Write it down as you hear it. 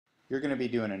You're going to be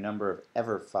doing a number of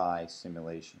EverFi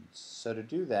simulations. So to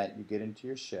do that, you get into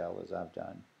your shell, as I've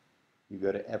done. You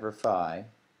go to EverFi,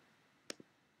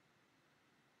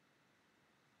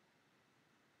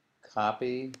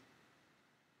 copy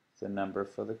the number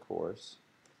for the course,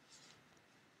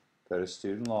 go to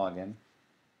student login,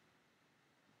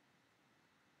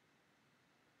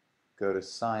 go to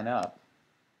sign up,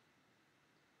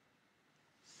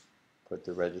 put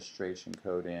the registration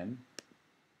code in,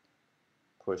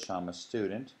 push I'm a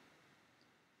student,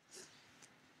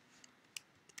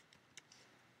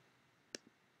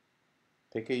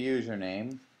 pick a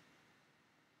username,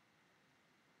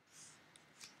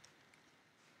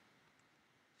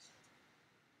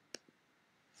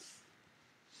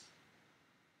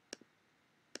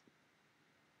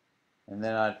 and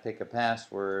then I'd pick a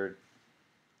password.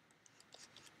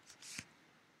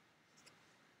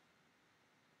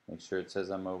 Make sure it says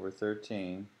I'm over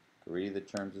 13, agree to the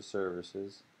terms of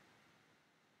services,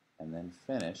 and then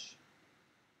finish.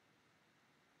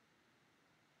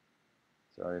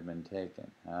 It's already been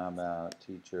taken. How about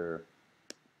teacher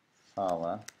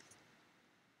Paula?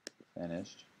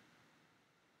 Finished.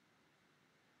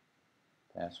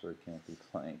 Password can't be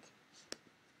blank.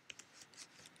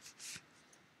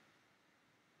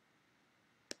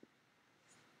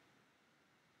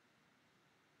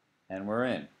 And we're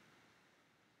in.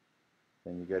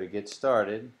 Then you go to get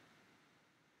started.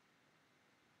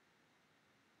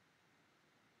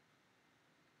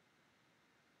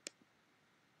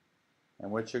 And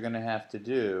what you're going to have to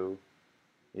do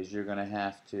is you're going to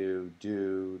have to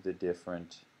do the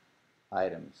different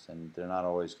items. And they're not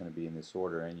always going to be in this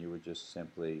order. And you would just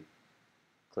simply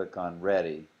click on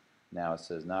ready. Now it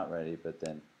says not ready, but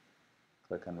then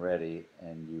click on ready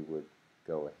and you would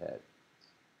go ahead.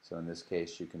 So in this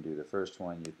case, you can do the first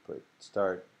one. You'd put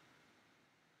start,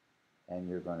 and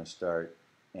you're going to start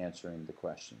answering the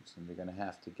questions. And you're going to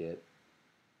have to get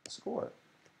a score.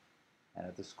 And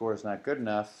if the score is not good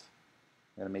enough,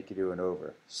 I'm going to make you do it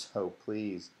over. So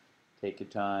please take your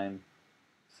time,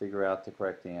 figure out the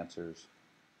correct answers,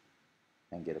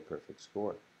 and get a perfect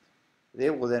score.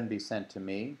 It will then be sent to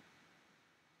me,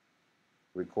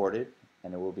 recorded,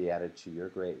 and it will be added to your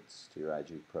grades, to your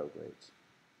IG Pro grades.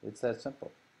 It's that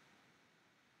simple.